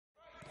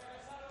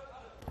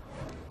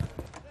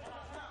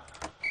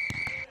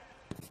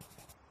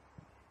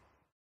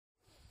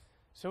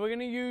So we're going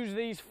to use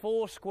these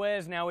 4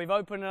 squares now. We've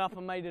opened it up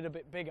and made it a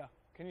bit bigger.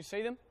 Can you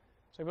see them?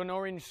 So we've got an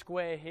orange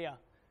square here,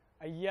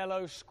 a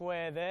yellow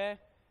square there,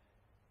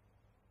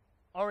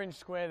 orange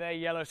square there,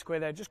 yellow square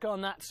there. Just go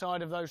on that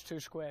side of those 2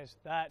 squares.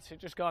 That's it.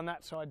 Just go on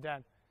that side,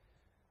 Dan.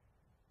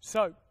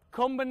 So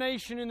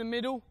combination in the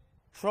middle,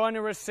 trying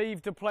to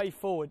receive to play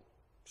forward.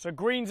 So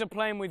greens are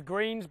playing with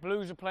greens,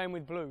 blues are playing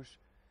with blues.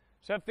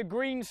 So if the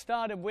greens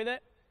started with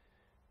it,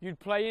 you'd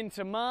play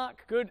into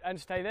mark, good, and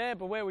stay there.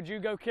 But where would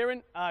you go,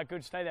 Kieran?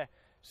 Good, stay there.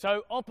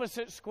 So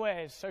opposite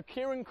squares. So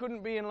Kieran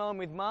couldn't be in line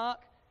with mark.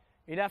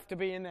 He'd have to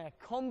be in there.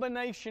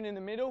 Combination in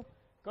the middle.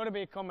 Got to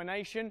be a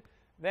combination.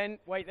 Then,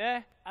 wait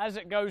there. As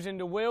it goes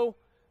into Will,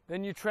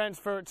 then you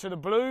transfer it to the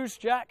blues,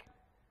 Jack.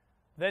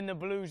 Then the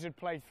blues would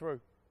play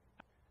through.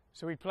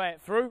 So we play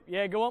it through.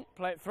 Yeah, go on,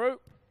 play it through.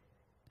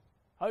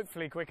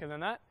 Hopefully quicker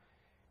than that.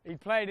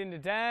 He'd play it into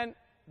Dan.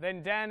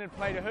 Then Dan would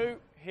play to who?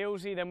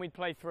 Hilsey, then we'd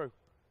play through.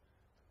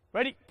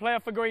 Ready? Play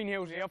off for green,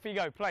 Hilsey. Off you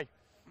go. Play.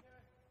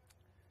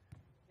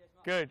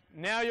 Good.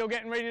 Now you're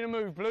getting ready to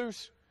move,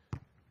 blues.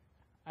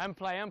 And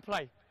play, and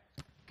play.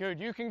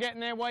 Good. You can get in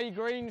their way,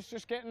 greens.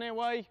 Just get in their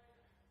way.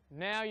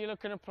 Now you're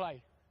looking to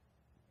play.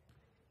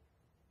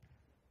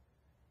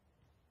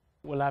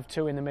 We'll have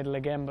 2 in the middle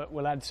again, but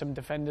we'll add some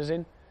defenders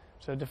in.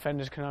 So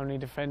defenders can only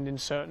defend in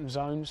certain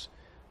zones,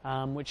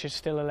 which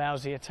still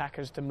allows the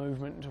attackers to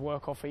movement and to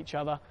work off each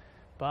other,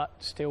 but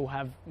still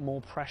have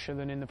more pressure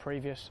than in the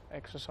previous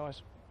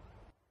exercise.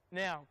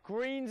 Now,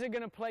 greens are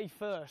going to play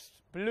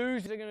first.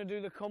 Blues are going to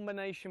do the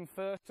combination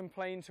first and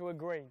play into a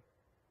green.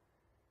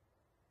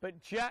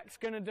 But Jack's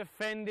going to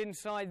defend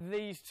inside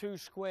these 2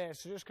 squares.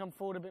 So just come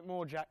forward a bit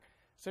more, Jack.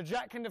 So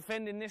Jack can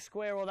defend in this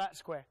square or that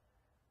square.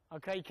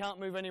 Okay, he can't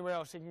move anywhere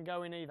else. He can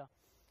go in either.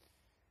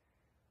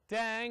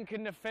 Dan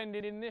can defend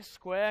it in this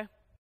square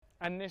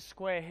and this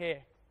square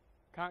here.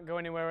 Can't go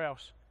anywhere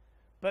else.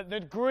 But the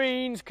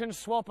greens can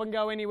swap and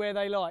go anywhere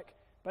they like.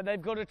 But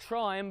they've got to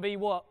try and be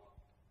what?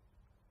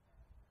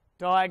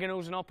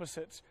 Diagonals and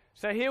opposites.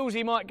 So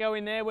Hilsey might go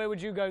in there. Where would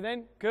you go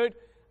then? Good.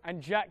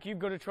 And Jack, you've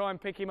got to try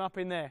and pick him up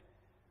in there.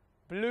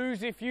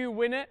 Blues, if you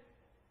win it,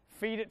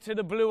 feed it to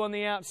the blue on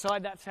the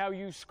outside. That's how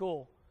you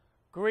score.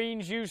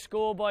 Greens, you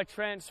score by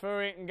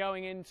transferring it and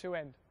going end to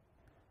end.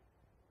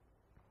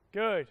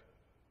 Good.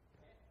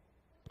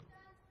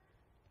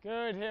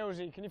 Good,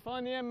 Hilsey. Can you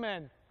find the end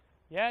man?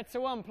 Yeah, it's a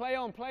 1. Play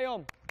on, play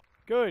on.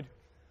 Good.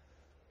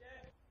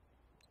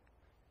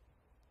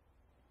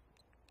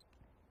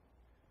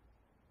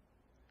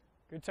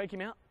 Good, take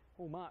him out.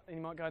 Oh, Mark, he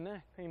might go in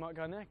there. He might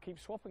go in there. Keep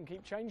swapping,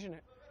 keep changing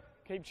it.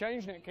 Keep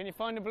changing it. Can you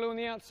find the blue on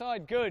the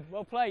outside? Good,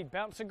 well played.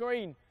 Bounce a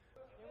green.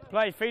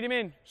 Play, feed him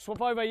in.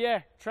 Swap over,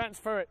 yeah.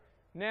 Transfer it.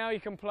 Now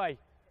you can play.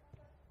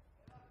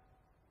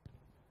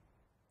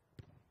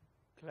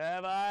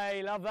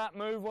 Clever, love that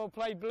move. Well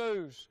played,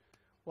 blues.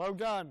 Well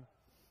done.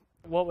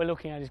 What we're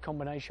looking at is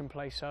combination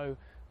play, so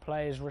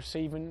players'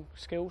 receiving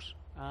skills,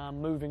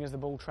 moving as the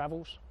ball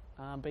travels,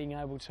 being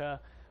able to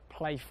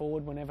play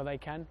forward whenever they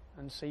can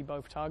and see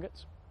both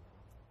targets.